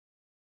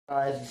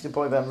Guys, it's your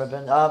boy Ben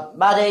Ribbon.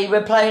 Maddie,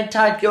 we're playing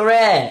tag, you're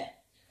it.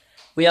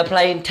 We are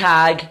playing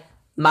tag.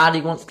 Maddie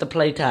wants to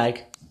play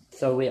tag.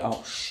 So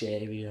oh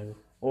shit, here we go.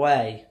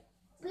 Away.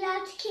 We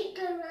have to keep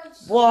going around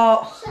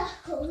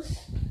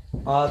circles.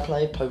 I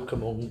play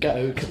Pokemon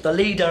Go, cause the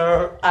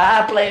leader,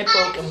 I play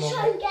Pokemon I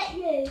try and get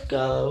you.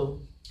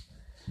 Go.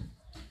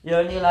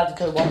 You're only allowed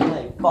to go one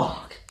way.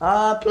 Fuck.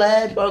 I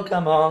play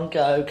Pokemon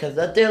Go, cause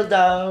the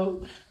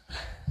dildo.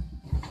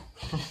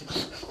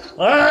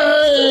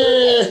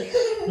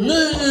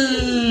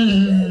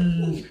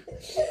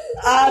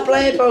 I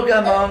play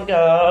Pokemon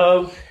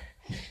Go.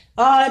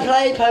 I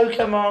play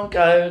Pokemon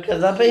Go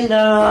cause I've been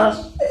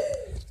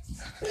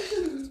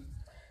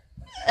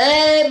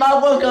Hey,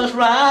 my world goes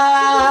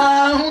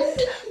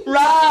round,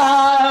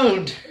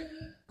 round.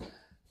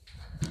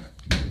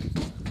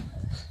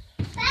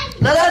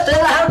 Let us do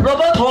that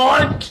rubber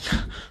point.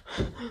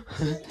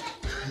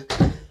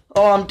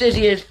 Oh, I'm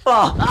dizzy as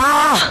fuck.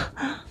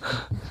 Ah!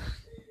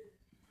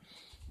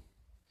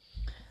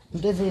 I'm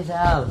dizzy as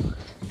hell.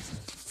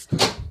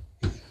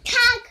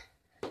 Tag.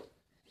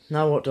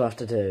 Now what do I have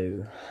to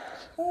do?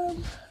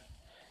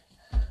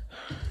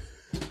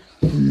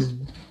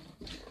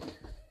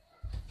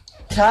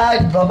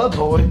 Tag rubber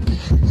point.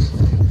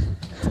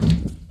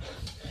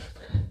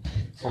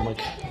 Oh my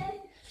god.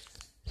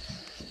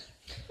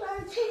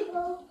 Round the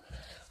table.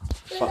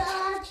 We're not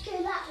allowed to go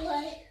that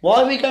way.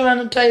 Why are we going around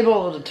the table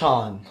all the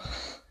time?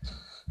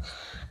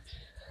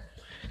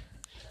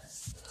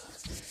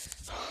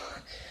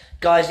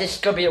 Guys, this is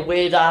going to be a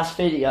weird ass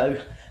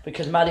video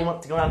because Maddie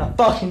wants to go around the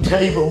fucking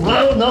table.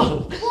 Oh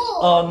no!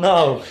 Oh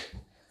no!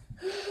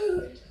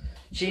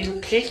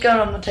 She's going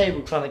on the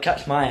table trying to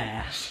catch my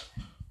ass.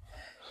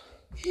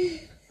 Look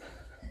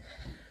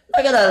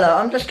at that, look.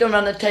 I'm just going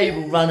around the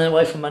table running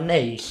away from my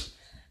knees.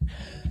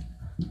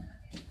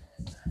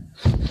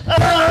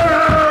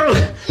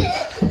 Oh!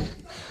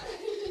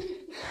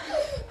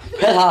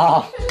 Get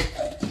off!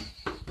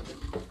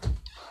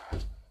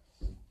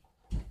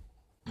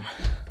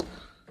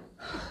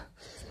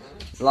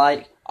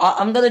 Like,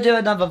 I'm gonna do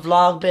another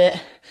vlog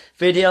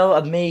video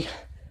of me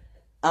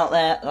out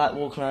there, like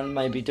walking around,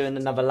 maybe doing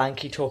another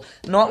lanky tour.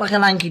 Not like a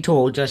lanky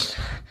tour, just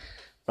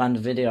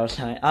random video.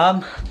 So,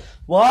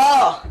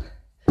 what?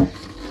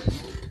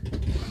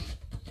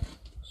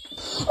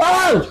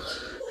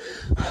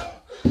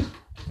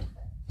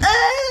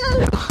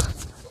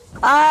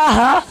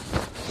 Oh!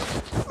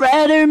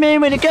 Ready to me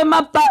when you get my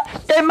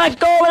butt, then my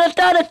goal when I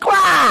start to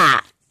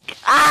crack.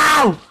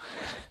 Ow!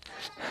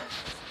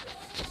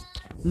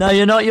 No,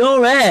 you're not.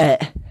 You're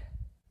it.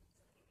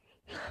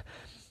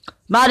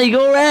 Maddie,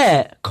 you're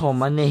it. Call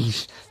my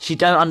niece. She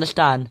don't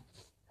understand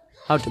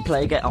how to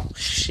play again. Oh,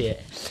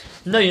 shit.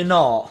 No, you're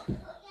not.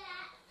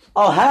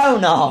 Oh,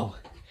 hell no.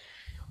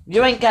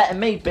 You ain't getting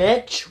me,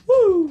 bitch.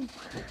 Woo.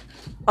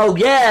 Oh,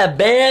 yeah,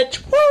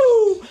 bitch.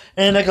 Woo.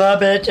 In the club,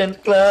 bitch, in the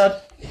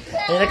club.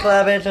 In the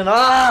club, bitch, and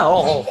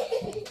oh.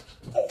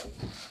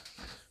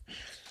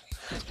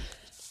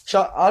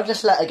 So, I'll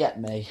just let her get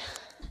me.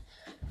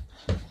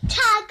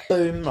 Tag.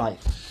 Boom, right.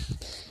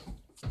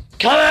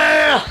 Come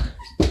here!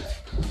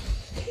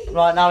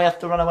 Right, now we have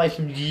to run away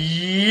from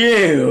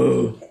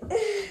you.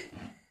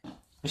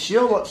 You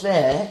sure what's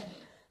there?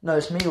 No,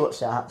 it's me what's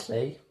there,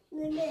 actually.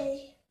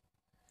 Me.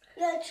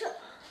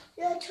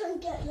 You're trying to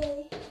get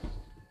me.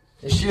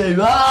 It's you.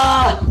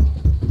 Ah!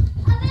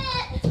 Have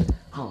it.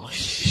 Oh,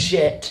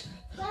 shit.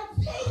 Round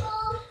the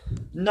table.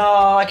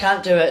 No, I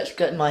can't do it. It's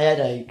getting my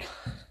headache.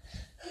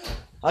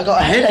 I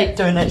got a headache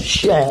doing that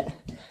shit.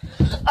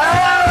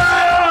 Ah!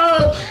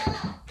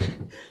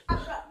 I'm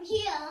up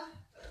here.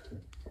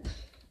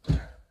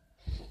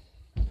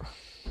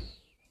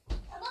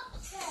 I'm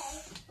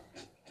upstairs.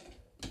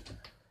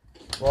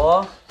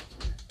 What?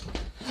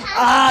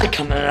 Ah,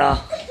 come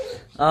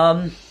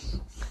on.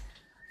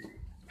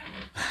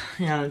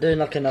 Yeah, I'm doing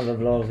like another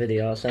vlog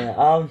video.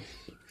 So,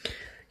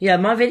 yeah,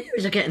 my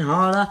videos are getting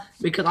harder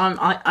because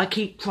I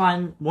keep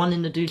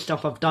wanting to do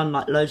stuff I've done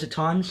like loads of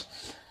times.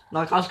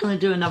 Like I was going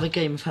to do another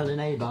game of Hello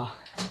Neighbour.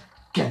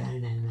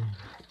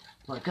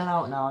 Get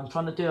out now. I'm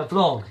trying to do a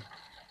vlog.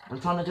 I'm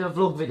trying to do a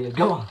vlog video.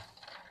 Go on.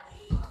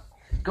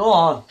 Go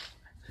on.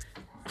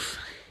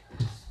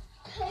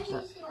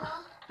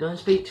 Go and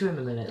speak to him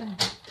a minute.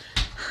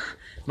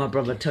 My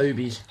brother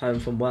Toby's home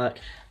from work.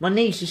 My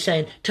niece is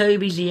saying,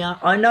 Toby's here.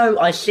 I know,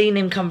 I seen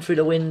him come through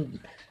the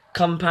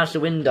come past the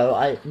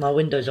window. My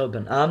window's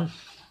open.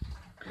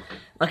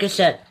 Like I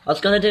said, I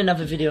was going to do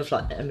another video of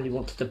like Emily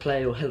Wants to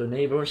Play or Hello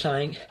Neighbour or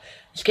something.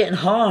 It's getting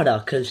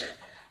harder because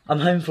I'm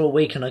home for a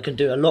week and I can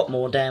do a lot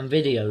more damn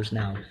videos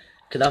now.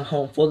 Because I'm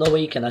home for the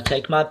week and I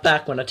take my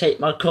back when I take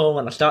my call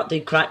when I start to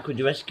crack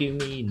with Rescue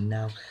Me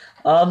now.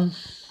 I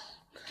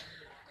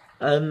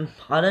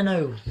don't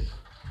know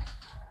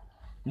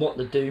what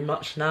to do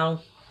much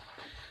now.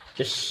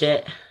 Just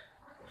sit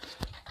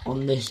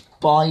on this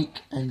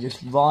bike and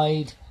just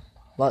ride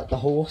like the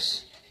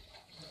horse.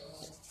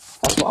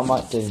 That's what I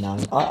might do now.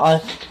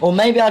 Or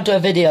maybe I'll do a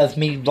video of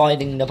me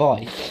riding the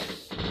bike.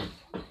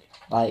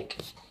 Like,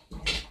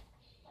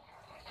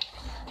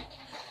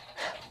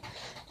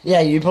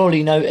 Yeah, you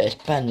probably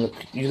noticed, Ben, look,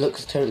 you look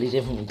totally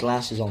different with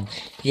glasses on.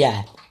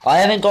 Yeah, I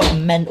haven't got a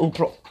mental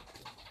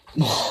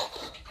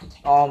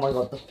Oh my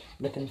god, the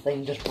flipping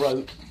thing just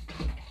broke.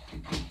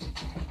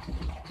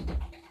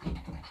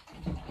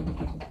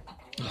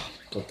 Oh my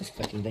god, the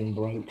fucking thing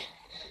broke.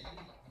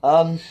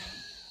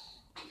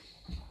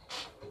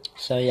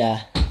 So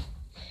yeah.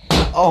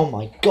 Oh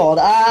my god,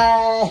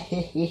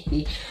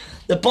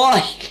 the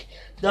bike!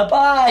 The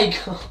bike!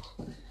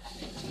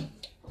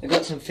 I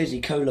got some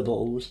fizzy cola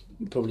bottles.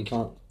 You probably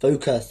can't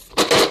focus.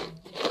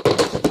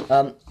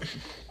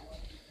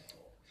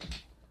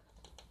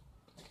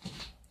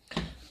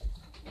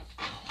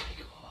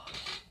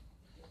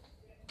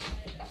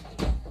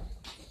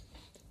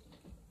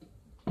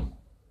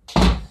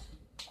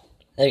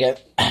 There you go.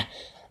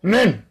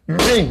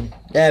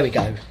 There we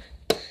go.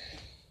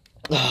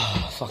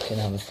 Oh, fucking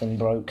hell, this thing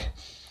broke.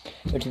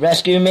 Would you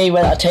rescue me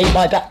when I take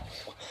my back?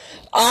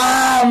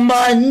 Ah,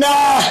 my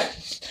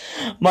nuts!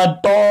 My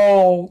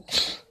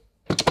balls!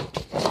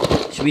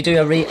 Should we do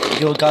a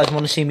you guys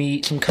want to see me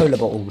eat some cola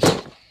bottles?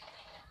 Oh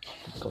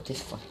my god,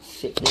 this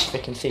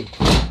freaking thing.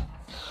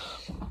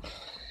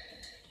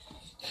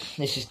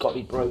 This has got to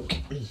be broke.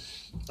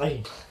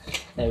 There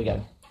we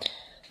go.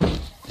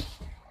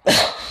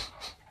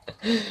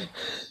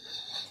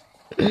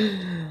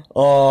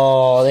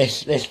 Oh,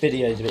 this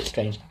video is a bit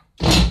strange.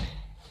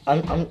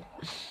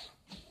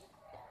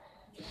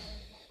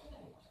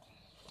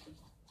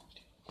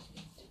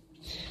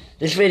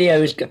 This video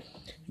is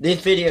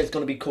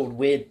going to be called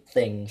Weird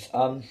Things.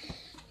 Right,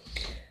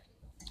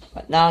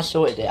 now I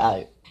sorted it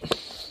out.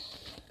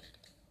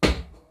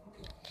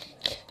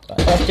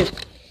 Right, let's do.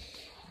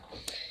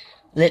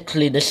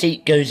 Literally, the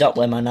seat goes up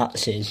where my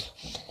nuts is.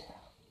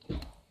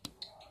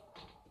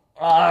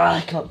 Ah,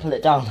 I can't pull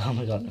it down. Oh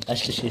my god,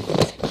 let's just use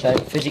it. So,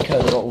 fizzy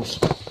cola bottles.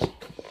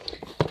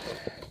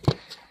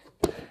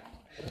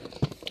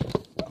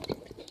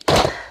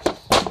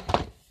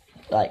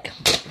 Like,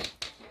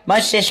 my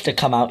sister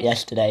come out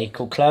yesterday,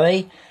 called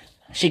Chloe.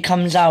 She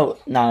comes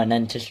out now and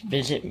then to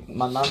visit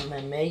my mum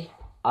and me.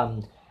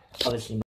 Obviously